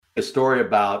A story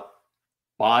about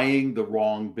buying the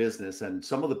wrong business and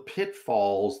some of the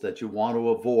pitfalls that you want to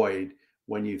avoid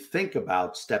when you think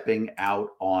about stepping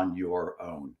out on your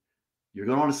own. You're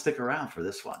going to want to stick around for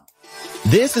this one.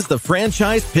 This is the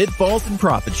Franchise Pitfalls and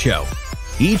Profit Show.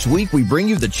 Each week, we bring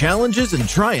you the challenges and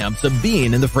triumphs of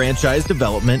being in the franchise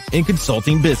development and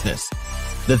consulting business.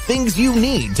 The things you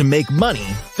need to make money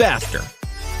faster.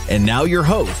 And now your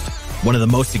host, one of the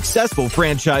most successful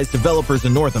franchise developers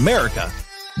in North America,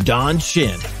 Don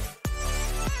Shin. I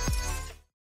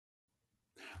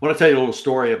want to tell you a little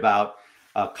story about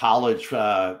a college,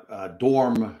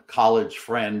 dorm college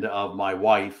friend of my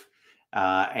wife.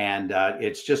 And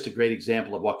it's just a great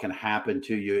example of what can happen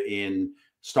to you in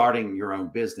starting your own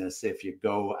business if you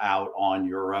go out on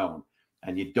your own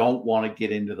and you don't want to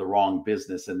get into the wrong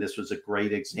business. And this was a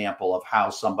great example of how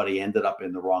somebody ended up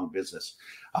in the wrong business.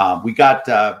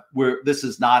 This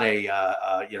is not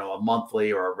a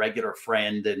monthly or a regular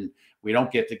friend, and we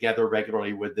don't get together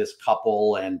regularly with this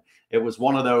couple. And it was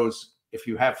one of those, if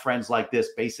you have friends like this,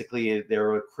 basically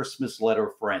they're Christmas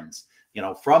letter friends,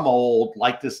 from old,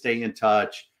 like to stay in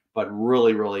touch, but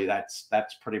really that's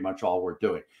pretty much all we're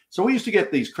doing. So we used to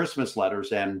get these Christmas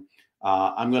letters, and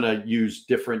I'm going to use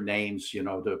different names,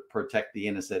 to protect the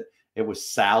innocent. It was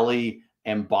Sally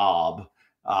and Bob.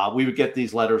 We would get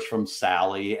these letters from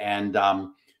Sally. And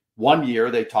one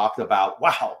year they talked about,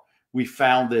 wow, we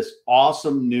found this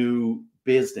awesome new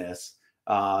business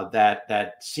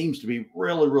that seems to be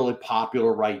really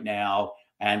popular right now.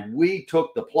 And we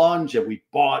took the plunge and we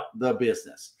bought the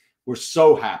business. We're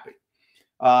so happy.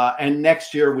 And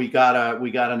next year we got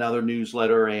another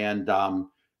newsletter, and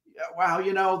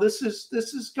wow, this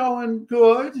is going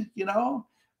good.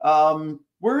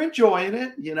 We're enjoying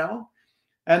it.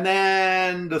 And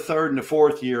then the third and the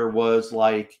fourth year was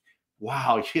like,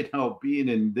 wow, being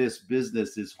in this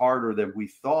business is harder than we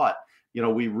thought.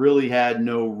 We really had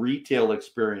no retail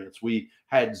experience. We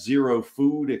had zero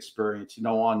food experience.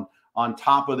 On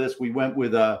top of this, we went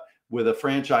with a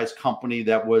franchise company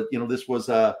that was, this was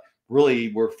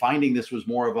we're finding this was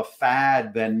more of a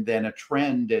fad than a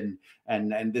trend.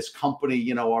 And this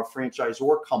company, our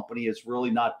franchisor company, is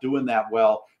really not doing that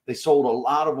well. They sold a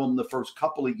lot of them the first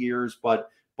couple of years,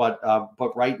 but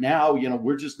right now,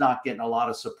 we're just not getting a lot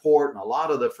of support, and a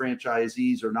lot of the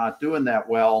franchisees are not doing that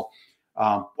well.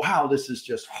 Wow, this is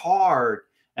just hard.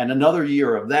 And another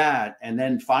year of that. And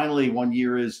then finally, one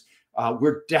year is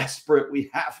we're desperate. We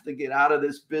have to get out of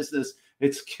this business.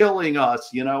 It's killing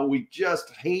us. We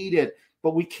just hate it,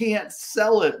 but we can't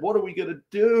sell it. What are we going to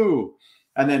do?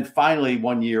 And then finally,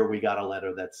 one year we got a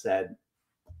letter that said,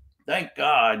 thank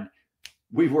God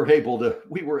we were able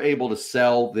to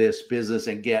sell this business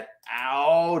and get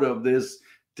out of this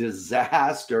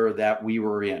disaster that we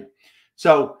were in.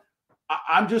 So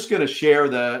I'm just going to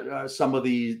share some of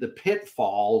the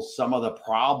pitfalls, some of the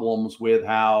problems with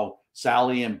how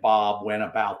Sally and Bob went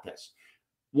about this.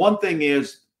 One thing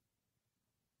is,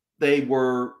 they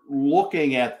were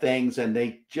looking at things, and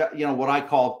they, what I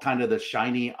call kind of the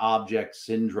shiny object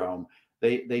syndrome.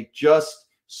 They just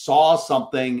saw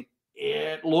something.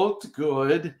 It looked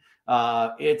good.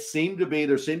 There seemed to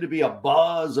be a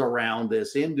buzz around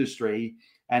this industry.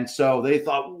 And so they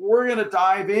thought, we're going to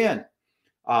dive in.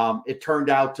 It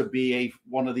turned out to be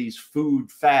one of these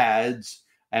food fads,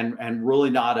 and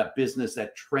really not a business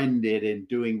that trended and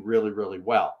doing really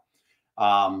well.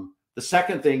 The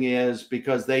second thing is,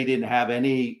 because they didn't have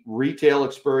any retail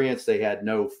experience, they had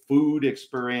no food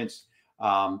experience.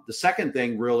 The second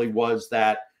thing really was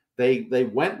that they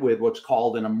went with what's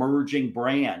called an emerging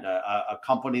brand, a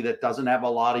company that doesn't have a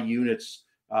lot of units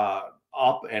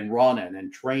up and running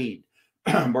and trained.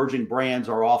 Emerging brands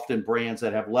are often brands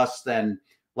that have less than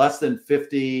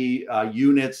 50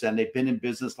 units, and they've been in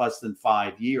business less than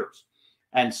 5 years.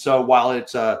 And so while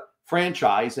it's a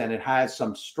franchise and it has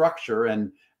some structure,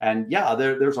 and yeah,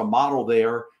 there's a model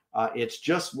there, it's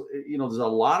just, there's a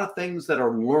lot of things that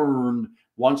are learned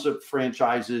once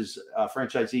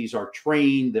franchisees are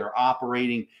trained, they're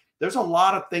operating. There's a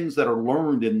lot of things that are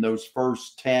learned in those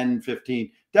first 10,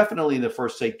 15, definitely in the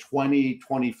first, say, 20,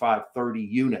 25, 30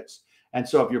 units. And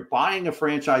so if you're buying a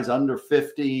franchise under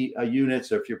 50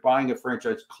 units, or if you're buying a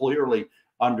franchise clearly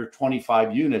under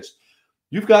 25 units,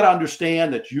 you've got to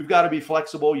understand that you've got to be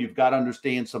flexible. You've got to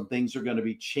understand some things are going to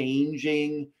be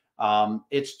changing.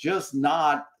 It's just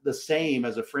not the same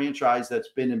as a franchise that's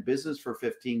been in business for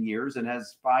 15 years and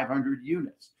has 500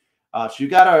 units. So you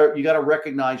gotta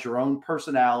recognize your own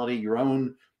personality, your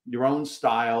own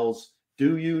styles.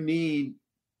 Do you need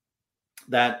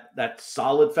that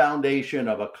solid foundation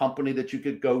of a company that you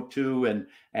could go to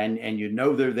and you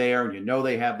know they're there, and you know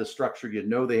they have the structure, you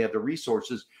know they have the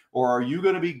resources? Or are you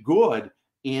going to be good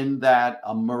in that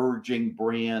emerging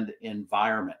brand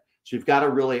environment? So you've got to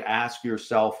really ask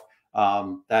yourself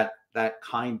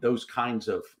those kinds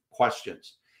of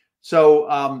questions.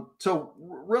 So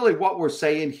really what we're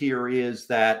saying here is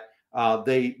that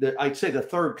I'd say the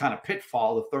third kind of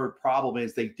pitfall, the third problem,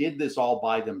 is they did this all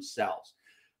by themselves.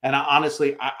 And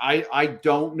honestly, I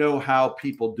don't know how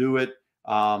people do it.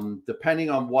 Depending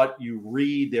on what you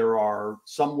read, there are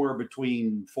somewhere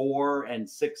between 4,000 and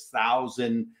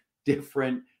 6,000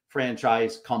 different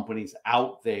franchise companies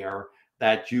out there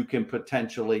that you can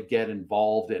potentially get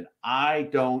involved in. I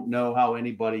don't know how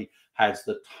anybody has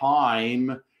the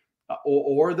time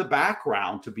or the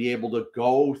background to be able to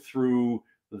go through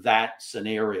that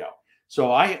scenario.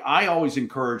 So I always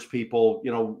encourage people,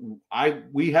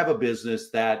 we have a business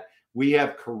that we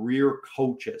have career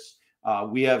coaches.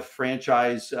 We have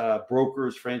franchise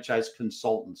brokers, franchise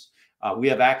consultants. We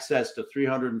have access to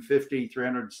 350,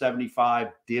 375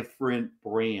 different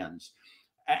brands.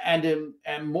 And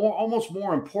almost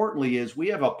more importantly is we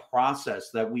have a process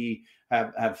that we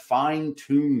have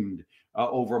fine-tuned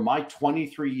over my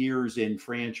 23 years in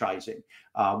franchising.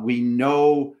 We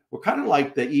know we're kind of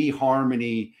like the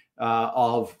eHarmony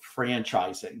of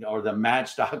franchising, or the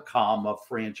Match.com of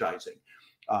franchising.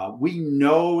 We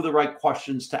know the right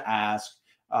questions to ask.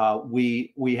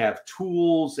 We have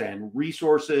tools and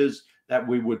resources that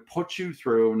we would put you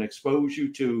through and expose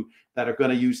you to that are going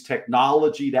to use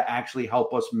technology to actually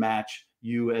help us match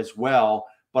you as well.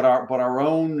 But our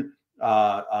own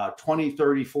 20,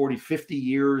 30, 40, 50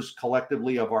 years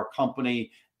collectively of our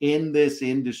company in this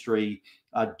industry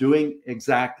doing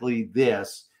exactly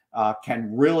this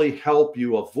can really help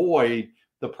you avoid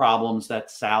the problems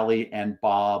that Sally and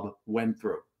Bob went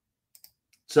through.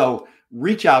 So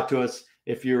reach out to us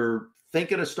if you're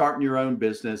thinking of starting your own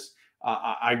business.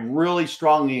 I really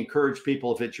strongly encourage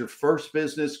people, if it's your first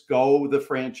business, go the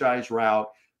franchise route.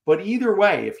 But either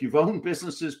way, if you've owned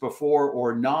businesses before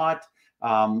or not,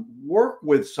 work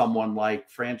with someone like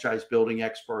Franchise Building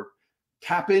Expert.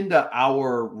 Tap into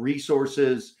our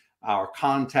resources, our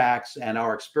contacts, and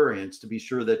our experience to be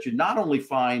sure that you not only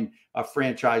find a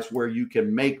franchise where you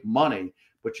can make money,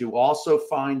 but you also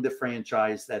find the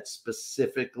franchise that's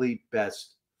specifically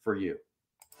best for you.